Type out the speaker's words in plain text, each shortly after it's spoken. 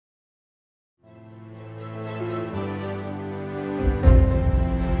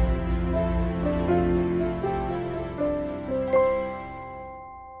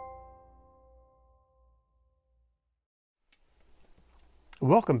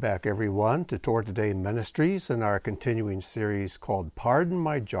Welcome back, everyone, to Torah Today Ministries and our continuing series called Pardon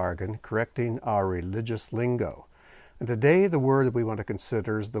My Jargon, Correcting Our Religious Lingo. And today the word that we want to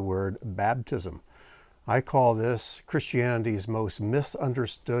consider is the word baptism. I call this Christianity's most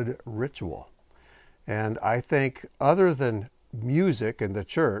misunderstood ritual. And I think other than music in the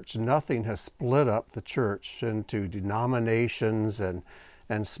church, nothing has split up the church into denominations and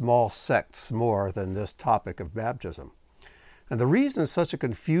small sects more than this topic of baptism. And the reason it's such a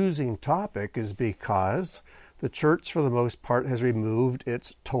confusing topic is because the church, for the most part, has removed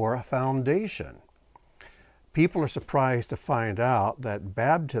its Torah foundation. People are surprised to find out that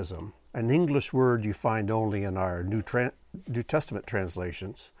baptism, an English word you find only in our New Testament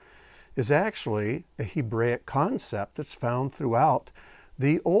translations, is actually a Hebraic concept that's found throughout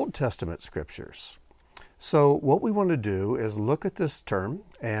the Old Testament scriptures. So what we want to do is look at this term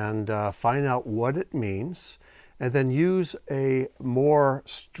and find out what it means, and then use a more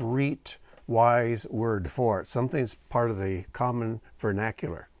street-wise word for it, something that's part of the common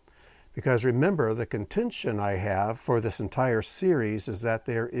vernacular. Because remember, the contention I have for this entire series is that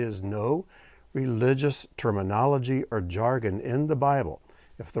there is no religious terminology or jargon in the Bible.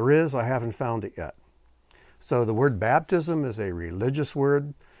 If there is, I haven't found it yet. So the word baptism is a religious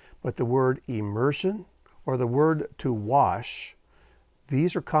word, but the word immersion or the word to wash,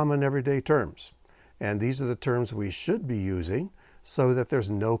 these are common everyday terms. And these are the terms we should be using so that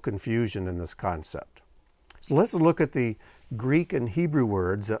there's no confusion in this concept. So let's look at the Greek and Hebrew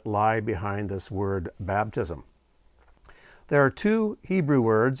words that lie behind this word baptism. There are two Hebrew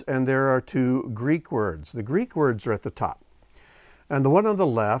words and there are two Greek words. The Greek words are at the top. And the one on the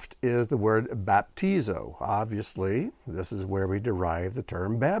left is the word baptizo. Obviously, this is where we derive the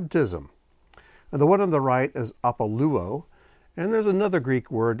term baptism. And the one on the right is apoluo. And there's another Greek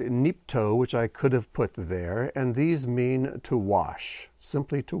word, nipto, which I could have put there, and these mean to wash,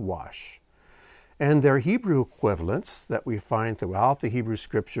 simply to wash. And their Hebrew equivalents that we find throughout the Hebrew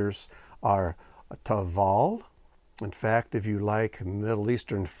scriptures are taval. In fact, if you like Middle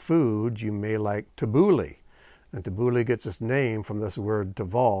Eastern food, you may like tabbouleh. And tabbouleh gets its name from this word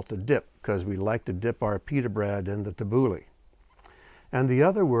taval, to dip, because we like to dip our pita bread in the tabbouleh. And the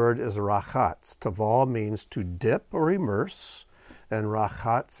other word is rachatz. Taval means to dip or immerse, and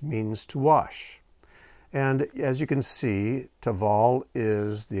rachatz means to wash. And as you can see, taval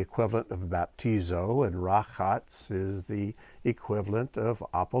is the equivalent of baptizo, and rachatz is the equivalent of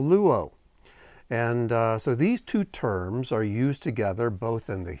apoluo. And so these two terms are used together both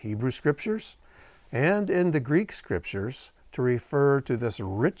in the Hebrew scriptures and in the Greek scriptures to refer to this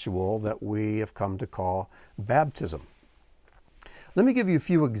ritual that we have come to call baptism. Let me give you a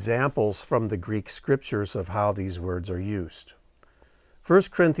few examples from the Greek scriptures of how these words are used.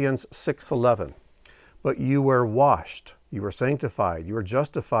 1 Corinthians 6:11, but you were washed, you were sanctified, you were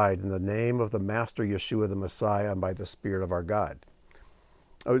justified in the name of the Master Yeshua the Messiah and by the Spirit of our God.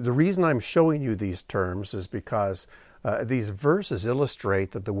 The reason I'm showing you these terms is because these verses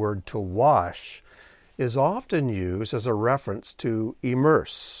illustrate that the word to wash is often used as a reference to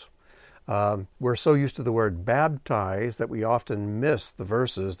immerse. We're so used to the word baptize that we often miss the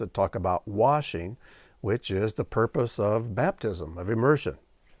verses that talk about washing, which is the purpose of baptism, of immersion.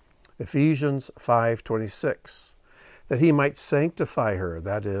 Ephesians 5:26, that he might sanctify her,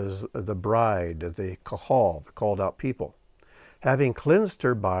 that is, the bride, the kahal, the called out people, having cleansed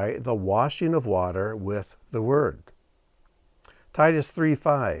her by the washing of water with the word. Titus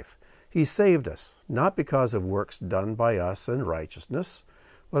 3:5, he saved us, not because of works done by us in righteousness,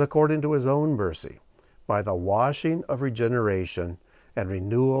 but according to his own mercy, by the washing of regeneration and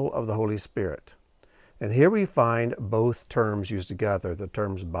renewal of the Holy Spirit. And here we find both terms used together, the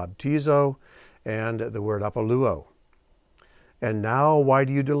terms baptizo and the word apoluo. And now why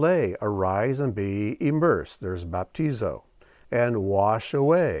do you delay? Arise and be immersed, there's baptizo, and wash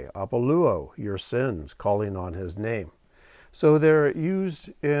away, apoluo, your sins, calling on his name. So they're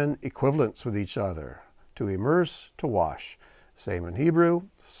used in equivalence with each other, to immerse, to wash. Same in Hebrew,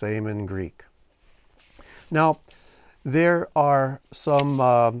 same in Greek. Now, there are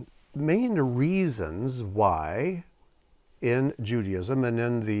some main reasons why in Judaism and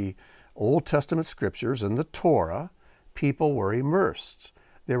in the Old Testament scriptures and the Torah, people were immersed.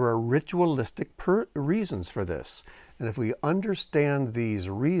 There are ritualistic reasons for this. And if we understand these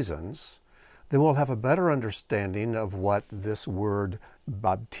reasons, then we'll have a better understanding of what this word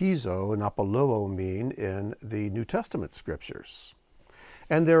baptizo and apoluo mean in the New Testament scriptures.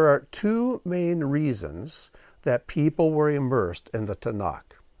 And there are two main reasons that people were immersed in the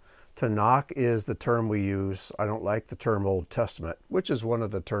Tanakh. Tanakh is the term we use. I don't like the term Old Testament, which is one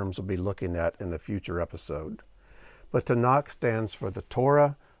of the terms we'll be looking at in the future episode. But Tanakh stands for the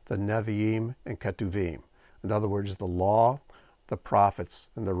Torah, the Nevi'im, and Ketuvim. In other words, the law, the prophets,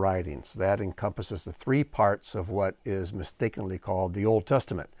 and the writings. That encompasses the three parts of what is mistakenly called the Old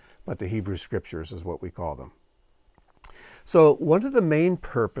Testament, but the Hebrew Scriptures is what we call them. So one of the main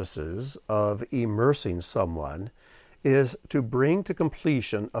purposes of immersing someone is to bring to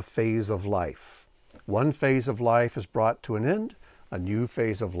completion a phase of life. One phase of life is brought to an end, a new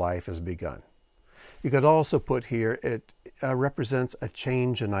phase of life is begun. You could also put here it represents a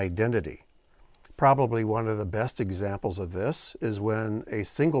change in identity. Probably one of the best examples of this is when a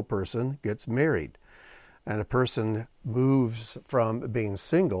single person gets married and a person moves from being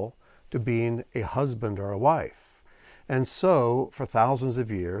single to being a husband or a wife. And so, for thousands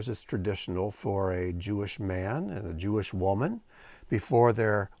of years, it's traditional for a Jewish man and a Jewish woman, before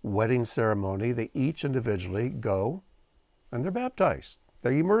their wedding ceremony, they each individually go and they're baptized.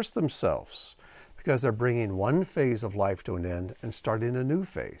 They immerse themselves because they're bringing one phase of life to an end and starting a new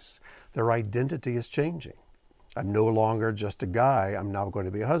phase. Their identity is changing. I'm no longer just a guy, I'm now going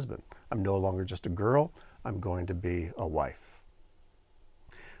to be a husband. I'm no longer just a girl, I'm going to be a wife.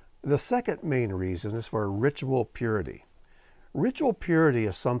 The second main reason is for ritual purity. Ritual purity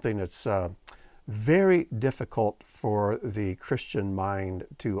is something that's very difficult for the Christian mind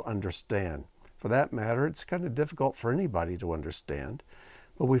to understand. For that matter, it's kind of difficult for anybody to understand.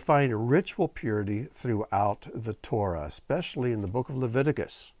 But we find ritual purity throughout the Torah, especially in the book of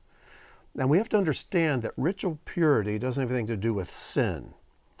Leviticus. And we have to understand that ritual purity doesn't have anything to do with sin.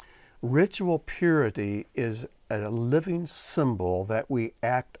 Ritual purity is a living symbol that we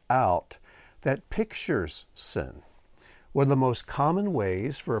act out that pictures sin. One of the most common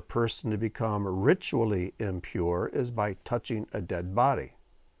ways for a person to become ritually impure is by touching a dead body.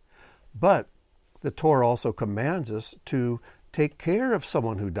 But the Torah also commands us to take care of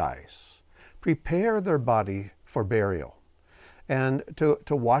someone who dies, prepare their body for burial, and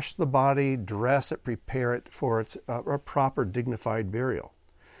to wash the body, dress it, prepare it for a proper, dignified burial.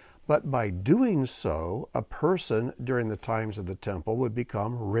 But by doing so, a person during the times of the temple would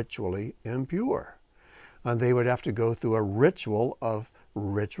become ritually impure. And they would have to go through a ritual of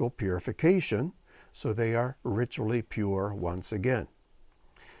ritual purification, so they are ritually pure once again.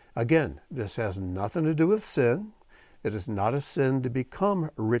 Again, this has nothing to do with sin. It is not a sin to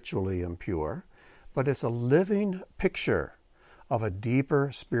become ritually impure, but it's a living picture of a deeper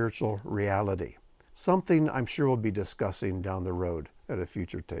spiritual reality, something I'm sure we'll be discussing down the road at a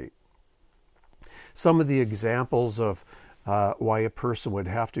future date. Some of the examples of why a person would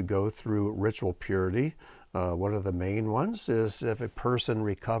have to go through ritual purity, one of the main ones is if a person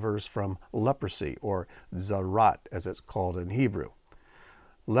recovers from leprosy, or zarat as it's called in Hebrew.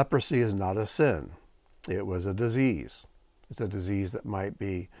 Leprosy is not a sin. It was a disease. It's a disease that might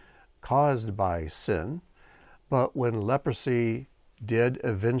be caused by sin, but when leprosy did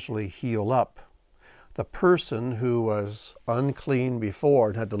eventually heal up, the person who was unclean before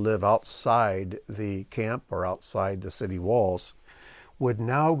and had to live outside the camp or outside the city walls would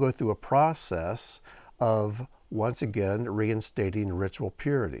now go through a process of once again reinstating ritual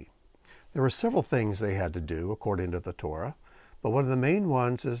purity. There were several things they had to do according to the Torah, but one of the main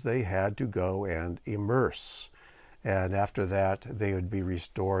ones is they had to go and immerse. And after that, they would be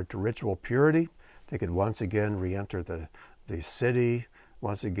restored to ritual purity. They could once again re-enter the city,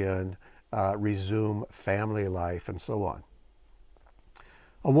 once again resume family life, and so on.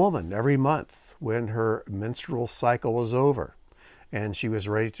 A woman, every month when her menstrual cycle was over and she was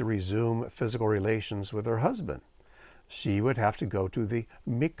ready to resume physical relations with her husband, she would have to go to the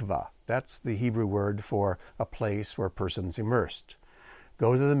mikvah. That's the Hebrew word for a place where a person's immersed.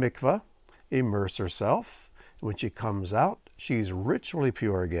 Go to the mikvah, immerse herself. When she comes out, she's ritually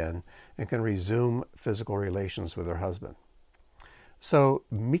pure again and can resume physical relations with her husband. So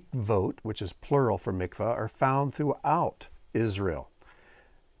mikvot, which is plural for mikvah, are found throughout Israel.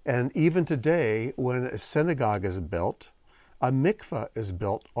 And even today, when a synagogue is built, a mikvah is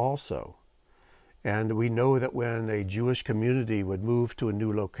built also. And we know that when a Jewish community would move to a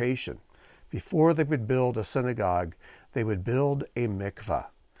new location, before they would build a synagogue, they would build a mikvah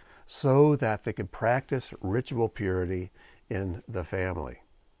so that they could practice ritual purity in the family.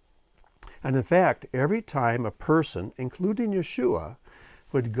 And in fact, every time a person, including Yeshua,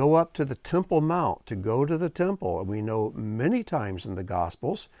 would go up to the Temple Mount to go to the temple, and we know many times in the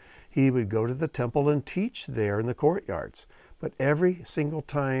Gospels, he would go to the temple and teach there in the courtyards. But every single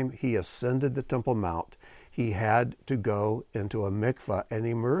time he ascended the Temple Mount, he had to go into a mikvah and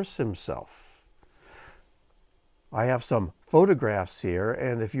immerse himself. I have some photographs here,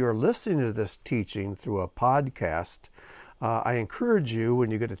 and if you're listening to this teaching through a podcast, I encourage you, when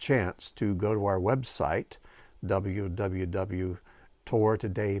you get a chance, to go to our website,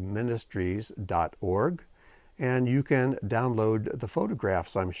 www.tortodayministries.org, and you can download the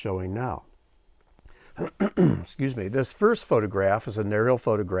photographs I'm showing now. Excuse me. This first photograph is an aerial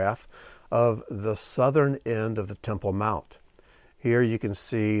photograph of the southern end of the Temple Mount. Here you can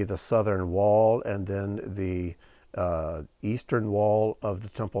see the southern wall and then the eastern wall of the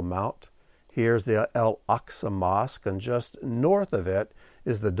Temple Mount. Here's the Al-Aqsa Mosque, and just north of it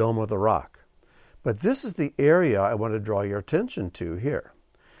is the Dome of the Rock. But this is the area I want to draw your attention to here.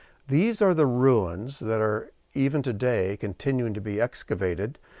 These are the ruins that are even today continuing to be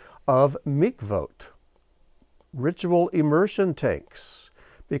excavated of mikvot, ritual immersion tanks,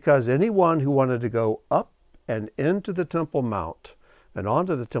 because anyone who wanted to go up and into the Temple Mount and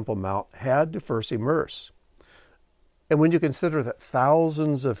onto the Temple Mount had to first immerse. And when you consider that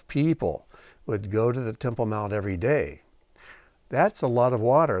thousands of people would go to the Temple Mount every day, that's a lot of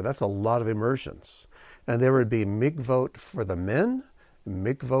water, that's a lot of immersions. And there would be mikvot for the men,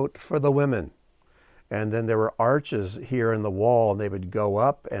 mikvot for the women. And then there were arches here in the wall, and they would go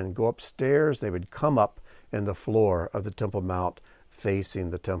up and go upstairs. They would come up in the floor of the Temple Mount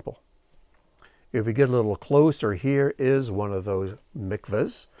facing the temple. If we get a little closer, here is one of those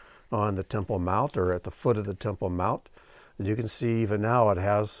mikvahs on the Temple Mount, or at the foot of the Temple Mount. And you can see even now it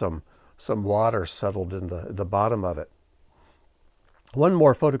has some water settled in the bottom of it. One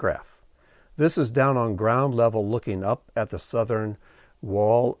more photograph. This is down on ground level looking up at the southern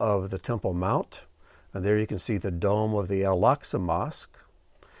wall of the Temple Mount. And there you can see the dome of the Al-Aqsa Mosque.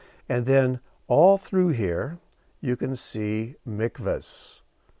 And then all through here, you can see mikvahs.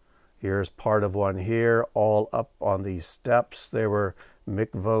 Here's part of one here, all up on these steps. There were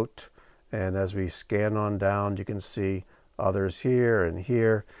mikvot. And as we scan on down, you can see others here,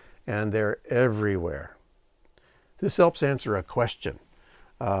 and they're everywhere. This helps answer a question.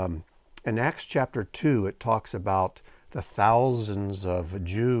 In Acts chapter 2, it talks about the thousands of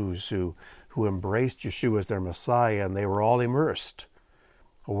Jews who embraced Yeshua as their Messiah, and they were all immersed.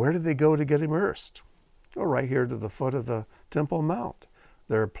 Well, where did they go to get immersed? Well, right here to the foot of the Temple Mount.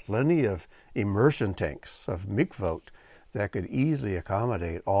 There are plenty of immersion tanks, of mikvot, that could easily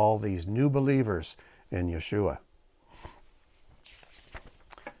accommodate all these new believers in Yeshua.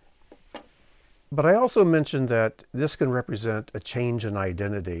 But I also mentioned that this can represent a change in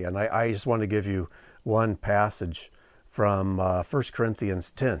identity, and I just want to give you one passage from 1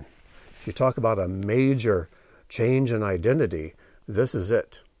 Corinthians 10. If you talk about a major change in identity, this is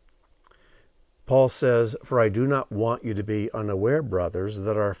it. Paul says, "For I do not want you to be unaware, brothers,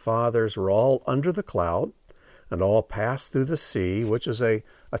 that our fathers were all under the cloud, and all passed through the sea," which is a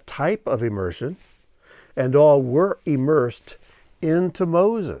type of immersion, "and all were immersed into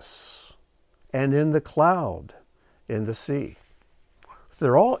Moses, and in the cloud, in the sea."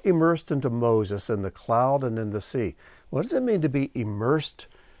 They're all immersed into Moses, in the cloud, and in the sea. What does it mean to be immersed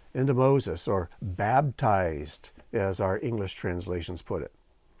into Moses, or baptized, as our English translations put it?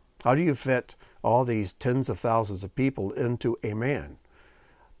 How do you fit all these tens of thousands of people into a man?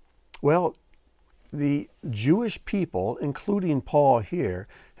 Well, the Jewish people, including Paul here,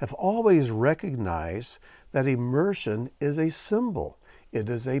 have always recognized that immersion is a symbol. It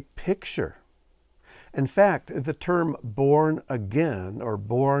is a picture. In fact, the term born again or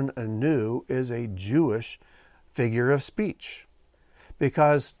born anew is a Jewish figure of speech.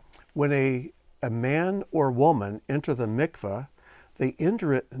 Because when a man or woman enter the mikveh, they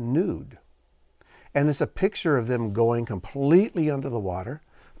enter it nude. And it's a picture of them going completely under the water,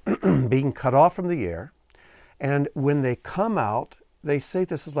 being cut off from the air. And when they come out, they say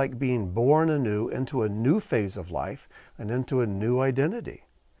this is like being born anew into a new phase of life and into a new identity.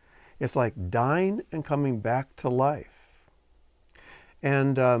 It's like dying and coming back to life.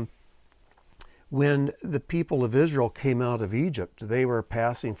 And when the people of Israel came out of Egypt, they were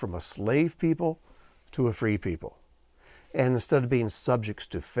passing from a slave people to a free people. And instead of being subjects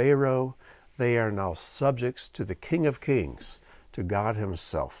to Pharaoh, they are now subjects to the King of Kings, to God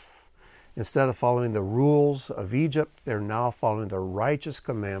Himself. Instead of following the rules of Egypt, they're now following the righteous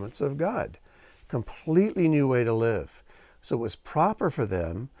commandments of God. Completely new way to live. So it was proper for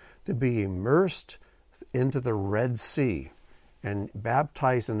them to be immersed into the Red Sea and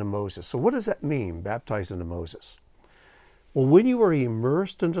baptized into Moses. So what does that mean, baptized into Moses? Well, when you are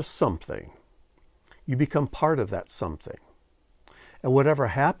immersed into something, you become part of that something. And whatever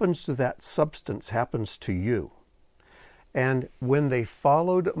happens to that substance happens to you. And when they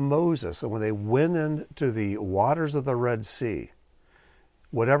followed Moses and when they went into the waters of the Red Sea,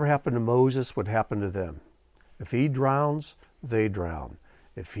 whatever happened to Moses would happen to them. If he drowns, they drown.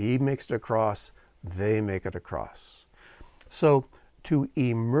 If he makes it across, they make it across. So to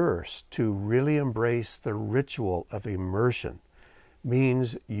immerse, to really embrace the ritual of immersion,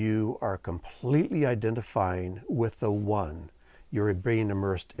 means you are completely identifying with the one you're being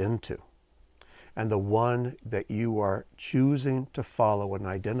immersed into, and the one that you are choosing to follow and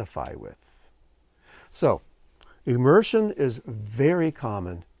identify with. So, immersion is very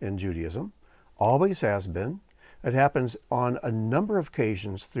common in Judaism, always has been. It happens on a number of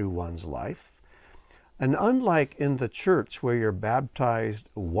occasions through one's life. And unlike in the church where you're baptized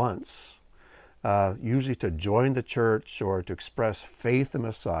once, usually to join the church or to express faith in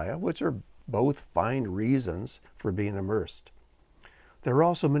Messiah, which are both fine reasons for being immersed, there are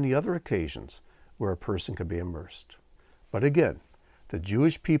also many other occasions where a person can be immersed. But again, the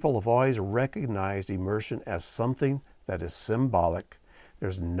Jewish people have always recognized immersion as something that is symbolic.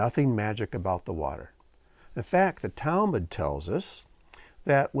 There's nothing magic about the water. In fact, the Talmud tells us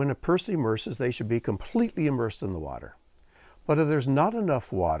that when a person immerses, they should be completely immersed in the water. But if there's not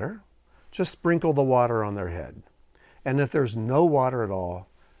enough water, just sprinkle the water on their head. And if there's no water at all,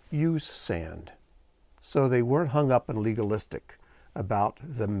 use sand. So they weren't hung up and legalistic about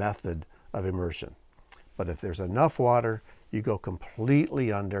the method of immersion. But if there's enough water, you go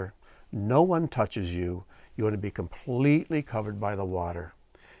completely under. No one touches you. You want to be completely covered by the water.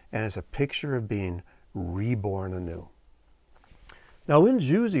 And it's a picture of being reborn anew. Now, in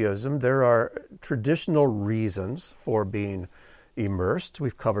Judaism, there are traditional reasons for being immersed.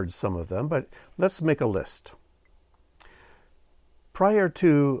 We've covered some of them, but let's make a list. Prior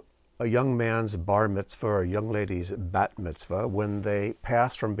to a young man's bar mitzvah or a young lady's bat mitzvah, when they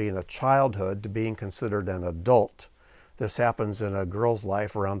pass from being a childhood to being considered an adult, this happens in a girl's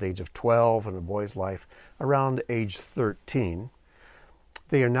life around the age of 12 and a boy's life around age 13.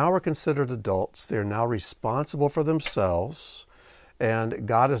 They are now considered adults. They are now responsible for themselves. And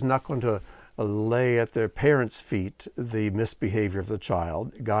God is not going to lay at their parents' feet the misbehavior of the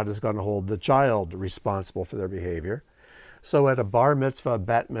child. God is going to hold the child responsible for their behavior. So at a bar mitzvah,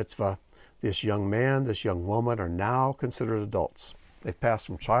 bat mitzvah, this young man, this young woman are now considered adults. They've passed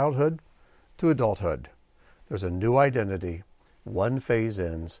from childhood to adulthood. There's a new identity. One phase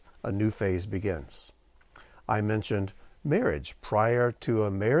ends, a new phase begins. I mentioned marriage. Prior to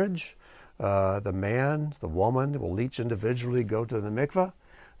a marriage, the man, the woman will each individually go to the mikveh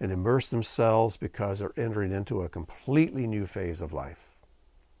and immerse themselves because they're entering into a completely new phase of life.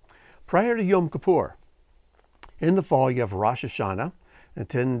 Prior to Yom Kippur, in the fall you have Rosh Hashanah, and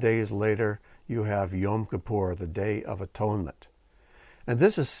 10 days later you have Yom Kippur, the Day of Atonement. And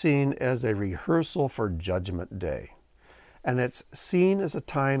this is seen as a rehearsal for Judgment Day. And it's seen as a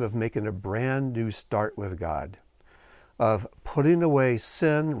time of making a brand new start with God, of putting away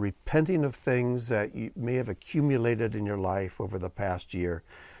sin, repenting of things that you may have accumulated in your life over the past year,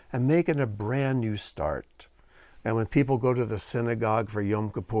 and making a brand new start. And when people go to the synagogue for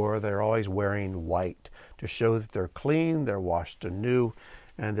Yom Kippur, they're always wearing white to show that they're clean, they're washed anew,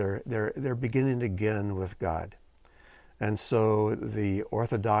 and they're beginning again with God. And so the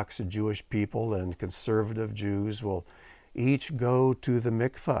Orthodox Jewish people and conservative Jews will each go to the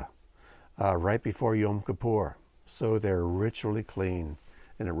mikveh right before Yom Kippur. So they're ritually clean,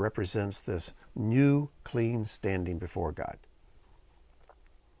 and it represents this new, clean standing before God.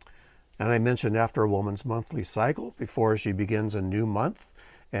 And I mentioned after a woman's monthly cycle, before she begins a new month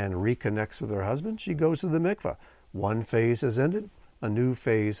and reconnects with her husband, she goes to the mikveh. One phase has ended, a new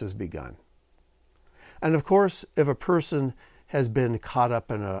phase has begun. And of course, if a person has been caught up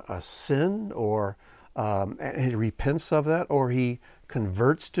in a sin, or and he repents of that, or he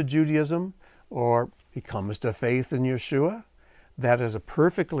converts to Judaism, or he comes to faith in Yeshua, that is a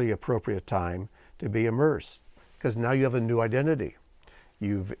perfectly appropriate time to be immersed, because now you have a new identity.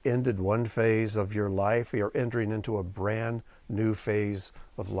 You've ended one phase of your life. You're entering into a brand new phase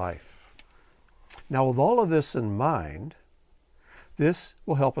of life. Now, with all of this in mind, this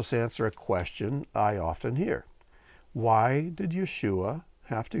will help us answer a question I often hear. Why did Yeshua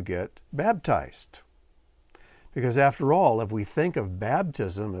have to get baptized? Because after all, if we think of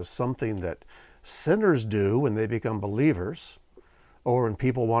baptism as something that sinners do when they become believers, or when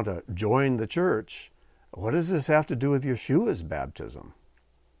people want to join the church, what does this have to do with Yeshua's baptism?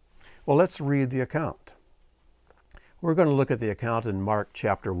 Well, let's read the account. We're going to look at the account in Mark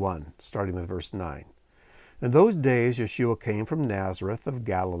chapter 1, starting with verse 9. In those days, Yeshua came from Nazareth of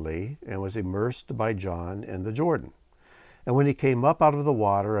Galilee and was immersed by John in the Jordan. And when he came up out of the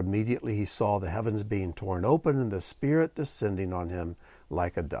water, immediately he saw the heavens being torn open and the Spirit descending on him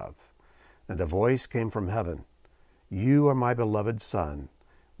like a dove. And a voice came from heaven, "You are my beloved Son.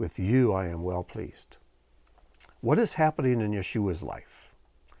 With you I am well pleased." What is happening in Yeshua's life?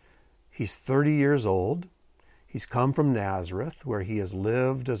 He's 30 years old. He's come from Nazareth, where he has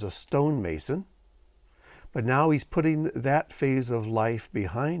lived as a stonemason, but now he's putting that phase of life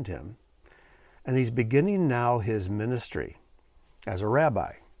behind him, and he's beginning now his ministry as a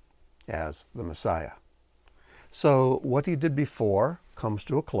rabbi, as the Messiah. So what he did before comes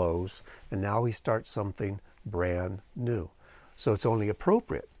to a close, and now he starts something brand new. So it's only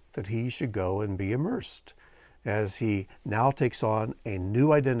appropriate that he should go and be immersed as he now takes on a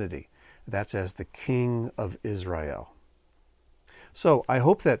new identity. That's as the King of Israel. So I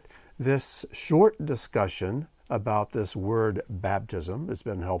hope that this short discussion about this word baptism has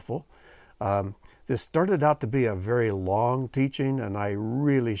been helpful. This started out to be a very long teaching, and I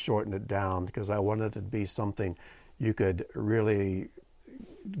really shortened it down because I wanted it to be something you could really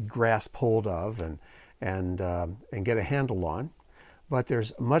grasp hold of and get a handle on. But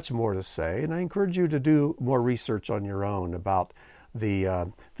there's much more to say, and I encourage you to do more research on your own about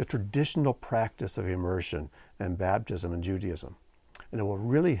the traditional practice of immersion and baptism in Judaism. And it will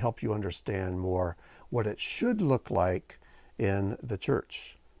really help you understand more what it should look like in the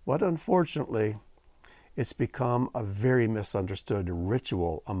church. But unfortunately, it's become a very misunderstood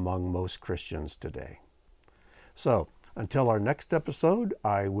ritual among most Christians today. So, until our next episode,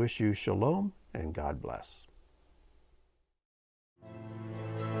 I wish you shalom and God bless.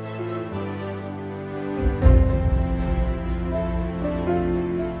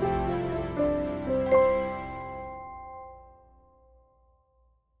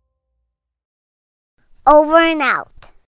 Over and out.